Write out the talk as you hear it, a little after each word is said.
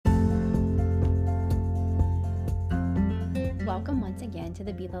Welcome once again to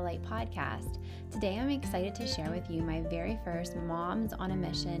the Be the Light podcast. Today I'm excited to share with you my very first Moms on a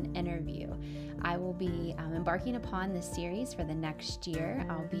Mission interview. I will be embarking upon this series for the next year.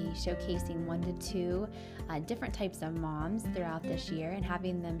 I'll be showcasing 1 to 2 different types of moms throughout this year and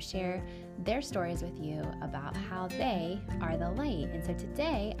having them share their stories with you about how they are the light. And so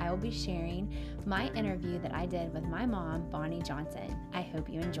today I will be sharing my interview that I did with my mom, Bonnie Johnson. I hope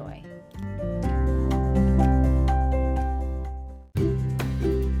you enjoy.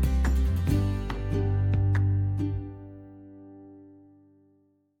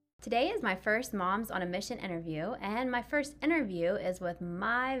 Today is my first Moms on a Mission interview, and my first interview is with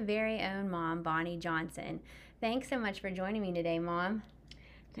my very own mom, Bonnie Johnson. Thanks so much for joining me today, Mom.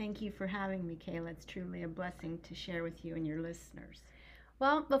 Thank you for having me, Kayla. It's truly a blessing to share with you and your listeners.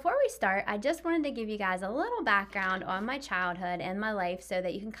 Well, before we start, I just wanted to give you guys a little background on my childhood and my life so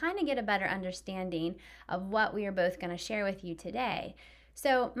that you can kind of get a better understanding of what we are both going to share with you today.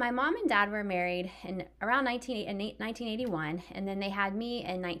 So my mom and dad were married in around 1981, and then they had me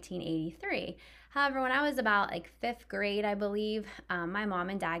in 1983. However, when I was about fifth grade, I believe, my mom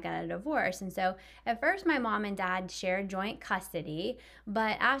and dad got a divorce. And so at first my mom and dad shared joint custody,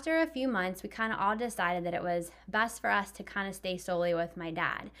 but after a few months, we kind of all decided that it was best for us to kind of stay solely with my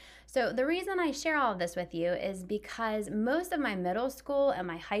dad. So the reason I share all of this with you is because most of my middle school and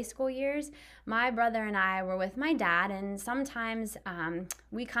my high school years, my brother and I were with my dad, and sometimes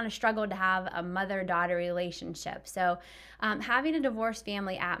we kind of struggled to have a mother-daughter relationship. So having a divorced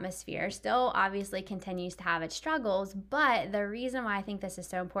family atmosphere still obviously continues to have its struggles, but the reason why I think this is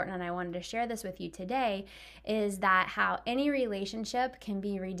so important and I wanted to share this with you today is that how any relationship can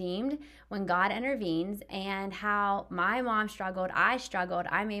be redeemed when God intervenes, and how my mom struggled,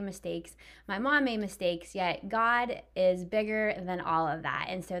 I made mistakes, my mom made mistakes, yet God is bigger than all of that.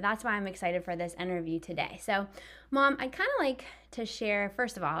 And so that's why I'm excited for this interview today. So Mom, I'd kind of like to share,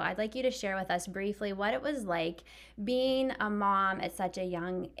 first of all, I'd like you to share with us briefly what it was like being a mom at such a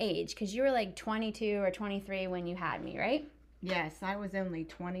young age, because you were like 22 or 23 when you had me, right? Yes, I was only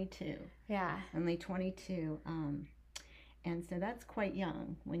 22. Yeah. Only 22. And so that's quite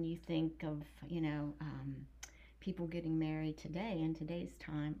young when you think of, people getting married today in today's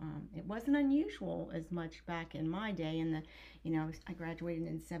time. It wasn't unusual as much back in my day. I graduated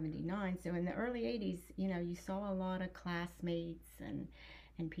in 79. So in the early 80s, you saw a lot of classmates and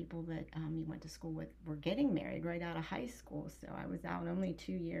people that you went to school with were getting married right out of high school. So I was out only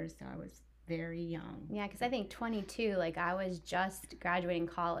 2 years, so I was very young. Yeah, because I think 22, I was just graduating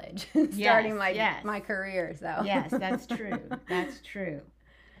college, starting my career. So yes, that's true. That's true.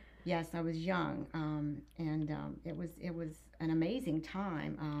 Yes, I was young, and it was an amazing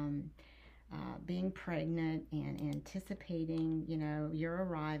time, being pregnant and anticipating, your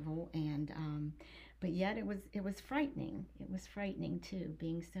arrival, and but yet it was frightening. It was frightening too,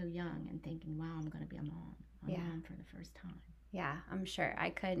 being so young and thinking, "Wow, I'm going to be a mom for the first time." Yeah, I'm sure.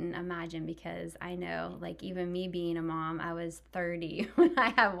 I couldn't imagine, because I know, even me being a mom, I was 30 when I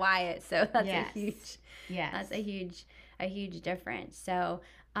had Wyatt, so that's a huge difference. So,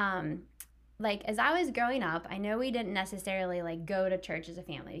 as I was growing up, I know we didn't necessarily go to church as a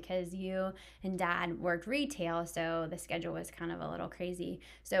family, because you and Dad worked retail, so the schedule was kind of a little crazy.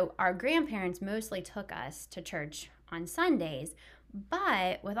 So our grandparents mostly took us to church on Sundays.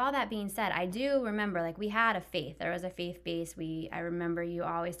 But with all that being said, I do remember we had a faith. There was a faith base. I remember you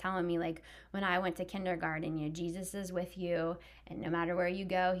always telling me when I went to kindergarten, Jesus is with you, and no matter where you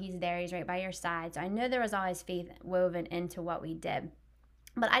go, he's there. He's right by your side. So I know there was always faith woven into what we did.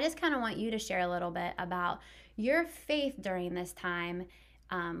 But I just kind of want you to share a little bit about your faith during this time,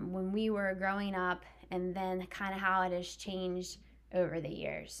 when we were growing up, and then kind of how it has changed over the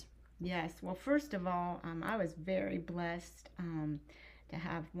years. Yes. Well, first of all, I was very blessed to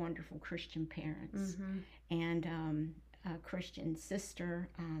have wonderful Christian parents, and a Christian sister.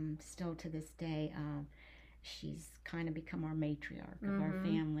 Still to this day, she's kind of become our matriarch of our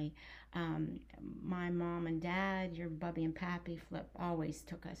family. My mom and dad, your Bubby and Pappy Flip, always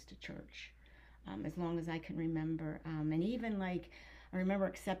took us to church, as long as I can remember. And even I remember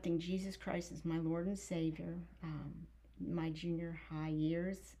accepting Jesus Christ as my Lord and Savior. My junior high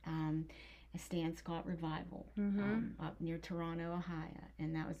years, a Stan Scott revival up near Toronto, Ohio,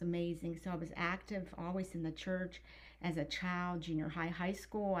 and that was amazing. So I was active always in the church as a child. Junior high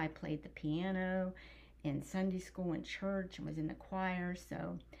school, I played the piano in Sunday school and church, and was in the choir.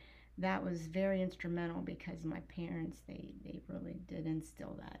 So that was very instrumental, because my parents, they really did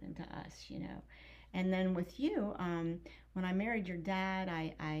instill that into us, And then with you, when I married your dad,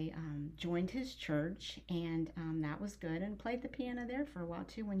 I joined his church, and that was good, and played the piano there for a while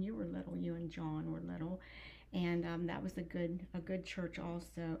too when you were little. You and John were little. And that was a good church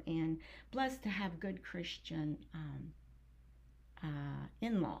also, and blessed to have good Christian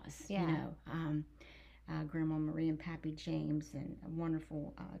in-laws. Yeah. Grandma Marie and Pappy James, and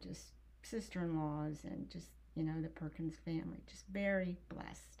wonderful just sister-in-laws, and just the Perkins family. Just very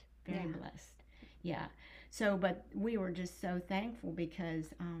blessed, very blessed. Yeah. So, but we were just so thankful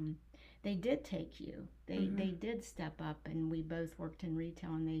because they did take you. They did step up, and we both worked in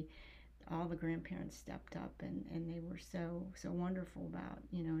retail, and all the grandparents stepped up, and they were so wonderful about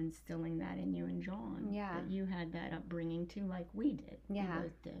instilling that in you and John. Yeah. That you had that upbringing too, like we did. Yeah. We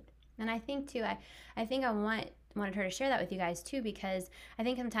both did. And I think too, I think I wanted her to share that with you guys too, because I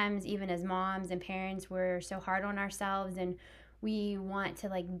think sometimes even as moms and parents, we're so hard on ourselves, and we want to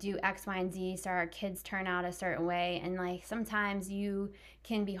like do X, Y, and Z so our kids turn out a certain way. And like sometimes you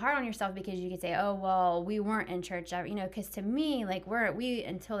can be hard on yourself because you could say, oh, well, we weren't in church, because to me, like we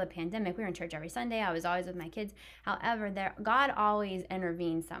until the pandemic, we were in church every Sunday. I was always with my kids. However, God always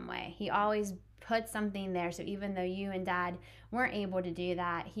intervened some way. He always put something there. So even though you and Dad weren't able to do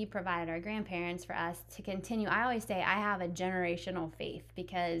that, He provided our grandparents for us to continue. I always say I have a generational faith,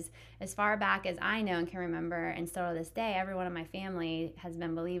 because as far back as I know and can remember, and still to this day, everyone in my family has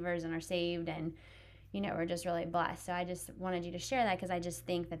been believers and are saved, and we're just really blessed. So I just wanted you to share that, because I just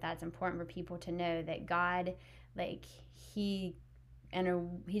think that that's important for people to know that God, like He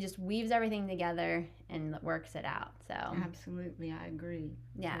just weaves everything together and works it out. So absolutely, I agree.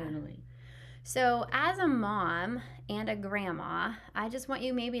 Yeah. Totally. So as a mom and a grandma, I just want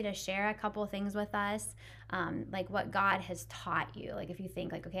you maybe to share a couple things with us, like what God has taught you. Like if you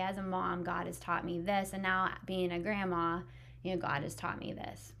think like, okay, as a mom, God has taught me this, and now being a grandma, God has taught me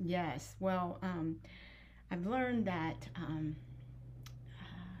this. Yes. Well, I've learned that,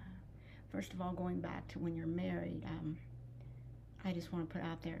 first of all, going back to when you're married, I just want to put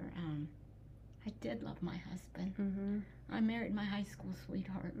out there, I did love my husband. Mm-hmm. I married my high school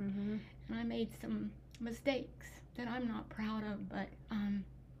sweetheart, mm-hmm. and I made some mistakes that I'm not proud of, but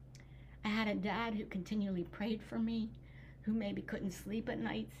I had a dad who continually prayed for me, who maybe couldn't sleep at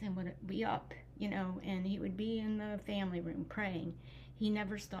nights and would be up, and he would be in the family room praying. He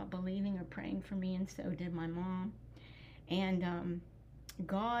never stopped believing or praying for me, and so did my mom. And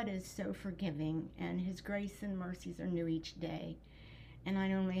God is so forgiving, and His grace and mercies are new each day. And I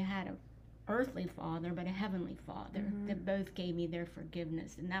not only had a earthly father, but a heavenly father, mm-hmm. that both gave me their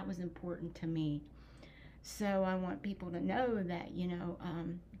forgiveness, and that was important to me. So I want people to know that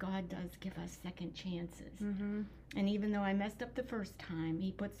God does give us second chances, mm-hmm. and even though I messed up the first time,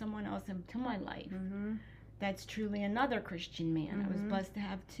 He put someone else into my life, mm-hmm. that's truly another Christian man. Mm-hmm. I was blessed to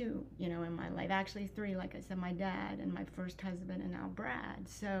have two in my life, actually three, like I said, my dad and my first husband, and now Brad.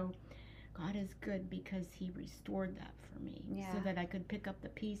 So God is good because He restored that for me, so that I could pick up the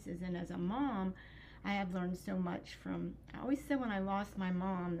pieces. And as a mom, I have learned so much from, I always said when I lost my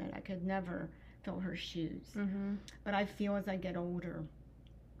mom that I could never fill her shoes. Mm-hmm. But I feel as I get older,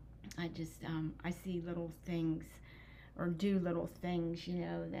 I just, I see little things or do little things, that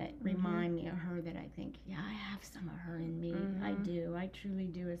mm-hmm. remind me of her, that I think, I have some of her in me. Mm-hmm. I do. I truly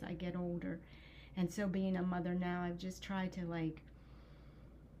do as I get older. And so being a mother now, I've just tried to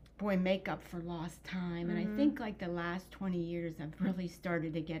make up for lost time. Mm-hmm. And I think the last 20 years I've really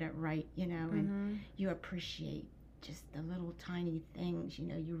started to get it right, mm-hmm. and you appreciate just the little tiny things,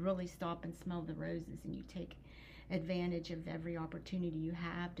 you really stop and smell the roses, and you take advantage of every opportunity you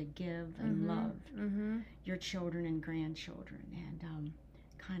have to give and mm-hmm. love mm-hmm. your children and grandchildren, and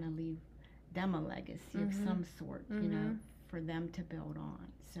kind of leave them a legacy mm-hmm. of some sort, mm-hmm. For them to build on.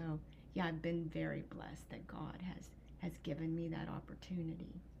 So I've been very blessed that God has given me that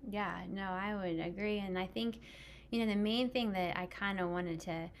opportunity. Yeah, no, I would agree. And I think, the main thing that I kind of wanted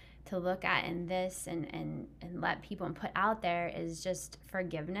to look at in this and let people and put out there is just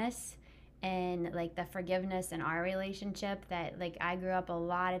forgiveness, and the forgiveness in our relationship, that I grew up a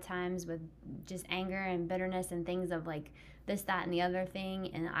lot of times with just anger and bitterness and things of this, that, and the other thing.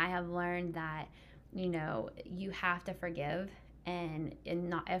 And I have learned that, you have to forgive, and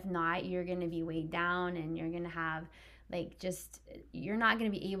if not, you're going to be weighed down, and you're going to have you're not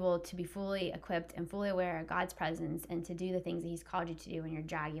going to be able to be fully equipped and fully aware of God's presence and to do the things that He's called you to do when you're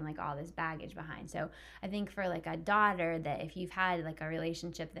dragging all this baggage behind. So I think for a daughter, that if you've had a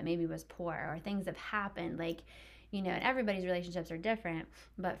relationship that maybe was poor, or things have happened, and everybody's relationships are different,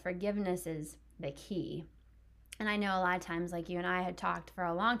 but forgiveness is the key. And I know a lot of times, you and I had talked for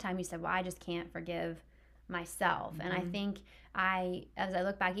a long time, you said, well, I just can't forgive myself. Mm-hmm. And I think as I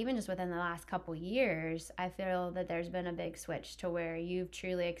look back, even just within the last couple years, I feel that there's been a big switch to where you've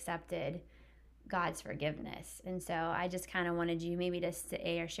truly accepted God's forgiveness. And so I just kind of wanted you maybe to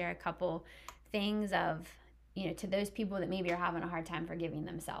say or share a couple things of to those people that maybe are having a hard time forgiving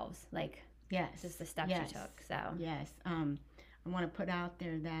themselves, like yes, just the steps yes, you took. So yes. I want to put out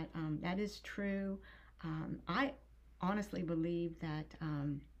there that that is true. I honestly believe that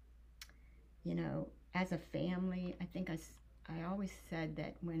as a family, I think I always said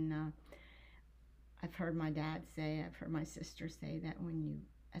that when I've heard my dad say, I've heard my sister say that when you,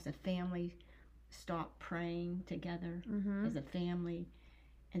 as a family, stop praying together as a family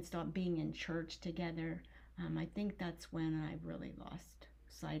and stop being in church together, I think that's when I really lost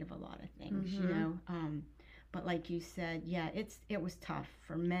sight of a lot of things, But like you said, yeah, it was tough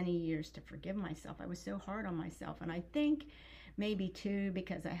for many years to forgive myself. I was so hard on myself, and I think maybe too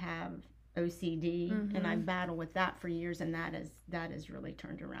because I have OCD and I've battled with that for years, and that is really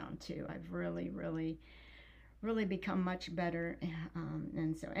turned around too. I've really become much better.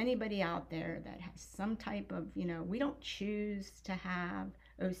 And so anybody out there that has some type of, we don't choose to have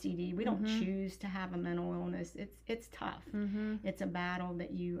OCD. We don't choose to have a mental illness. It's tough. It's a battle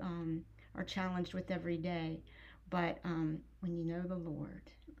that you are challenged with every day. But when you know the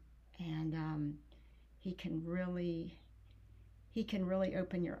Lord, and He can really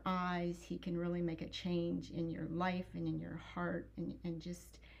open your eyes. He can really make a change in your life and in your heart, and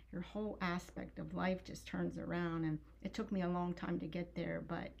just your whole aspect of life just turns around. And it took me a long time to get there,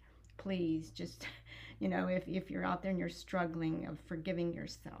 but please just, if you're out there and you're struggling of forgiving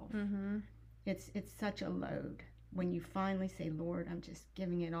yourself, it's such a load when you finally say, Lord, I'm just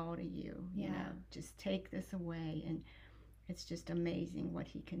giving it all to you. Just take this away. And it's just amazing what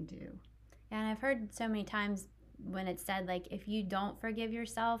He can do. And I've heard so many times when it's said, like, if you don't forgive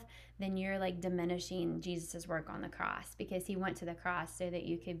yourself, then you're like diminishing Jesus's work on the cross, because He went to the cross so that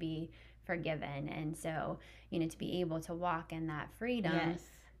you could be forgiven. And so, to be able to walk in that freedom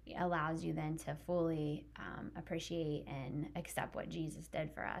allows you then to fully appreciate and accept what Jesus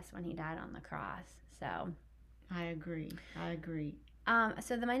did for us when He died on the cross. So I agree.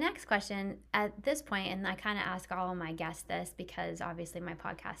 So my next question at this point, and I kind of ask all of my guests this because obviously my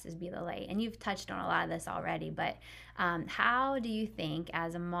podcast is Be the Light, and you've touched on a lot of this already, but how do you think,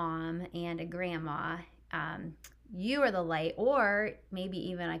 as a mom and a grandma, you are the light? Or maybe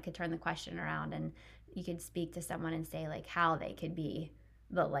even I could turn the question around and you could speak to someone and say, like, how they could be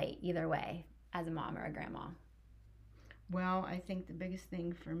the light either way, as a mom or a grandma. Well, I think the biggest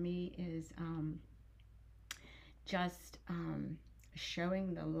thing for me is just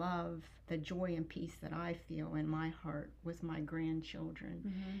showing the love, the joy and peace that I feel in my heart with my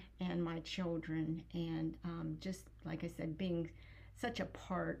grandchildren and my children, and just like I said, being such a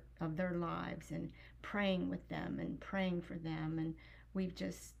part of their lives and praying with them and praying for them. And we've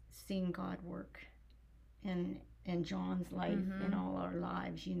just seen God work in John's life, in all our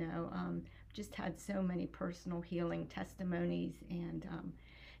lives, just had so many personal healing testimonies, and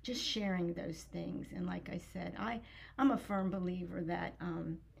just sharing those things. And like I said, I'm a firm believer that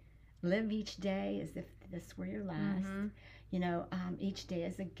live each day as if this were your last. Each day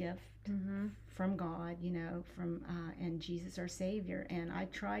is a gift from God, and Jesus our Savior. And I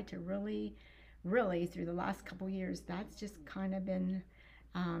try to really through the last couple years, that's just kind of been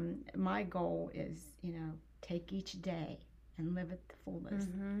my goal is, take each day and live at the fullest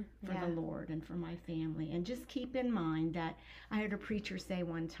for the Lord and for my family. And just keep in mind that I heard a preacher say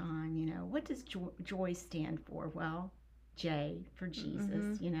one time, what does joy stand for? Well, J for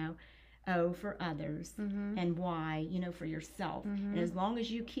Jesus, O for others, and Y, for yourself. And as long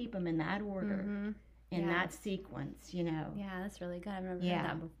as you keep them in that order, in that sequence, Yeah, that's really good. I've never heard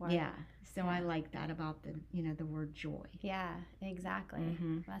that before. Yeah. So I like that about the word joy. Yeah, exactly.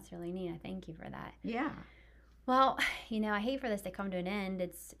 Well, that's really neat. I thank you for that. Yeah. Well, I hate for this to come to an end.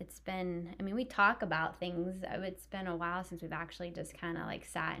 It's been, we talk about things. It's been a while since we've actually just kind of like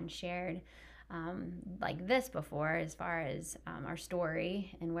sat and shared like this before, as far as our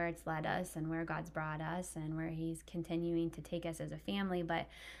story and where it's led us and where God's brought us and where He's continuing to take us as a family. But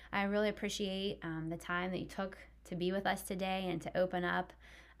I really appreciate the time that you took to be with us today and to open up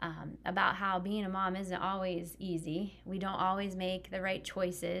about how being a mom isn't always easy. We don't always make the right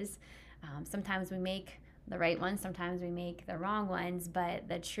choices. Sometimes we make the right ones, sometimes we make the wrong ones, but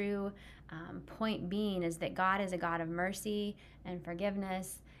the true point being is that God is a God of mercy and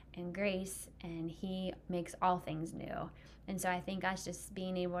forgiveness and grace, and He makes all things new. And so I think us just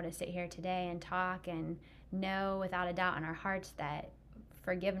being able to sit here today and talk and know without a doubt in our hearts that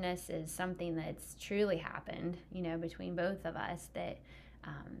forgiveness is something that's truly happened, between both of us, that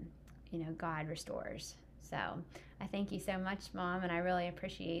God restores. So I thank you so much, Mom, and I really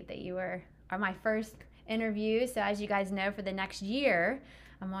appreciate that you are my first interview. So as you guys know, for the next year,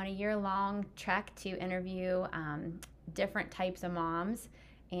 I'm on a year-long trek to interview different types of moms.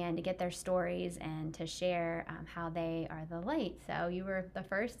 and to get their stories and to share how they are the light. So you were the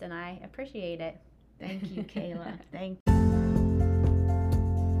first, and I appreciate it. Thank you, Kayla. Thank you.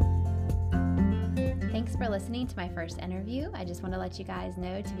 Thanks for listening to my first interview. I just want to let you guys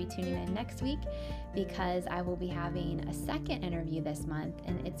know to be tuning in next week because I will be having a second interview this month,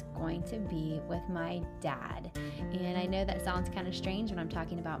 and it's going to be with my dad. And I know that sounds kind of strange when I'm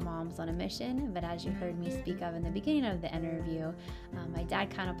talking about moms on a mission, but as you heard me speak of in the beginning of the interview, my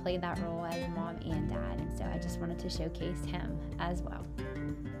dad kind of played that role as mom and dad, and so I just wanted to showcase him as well.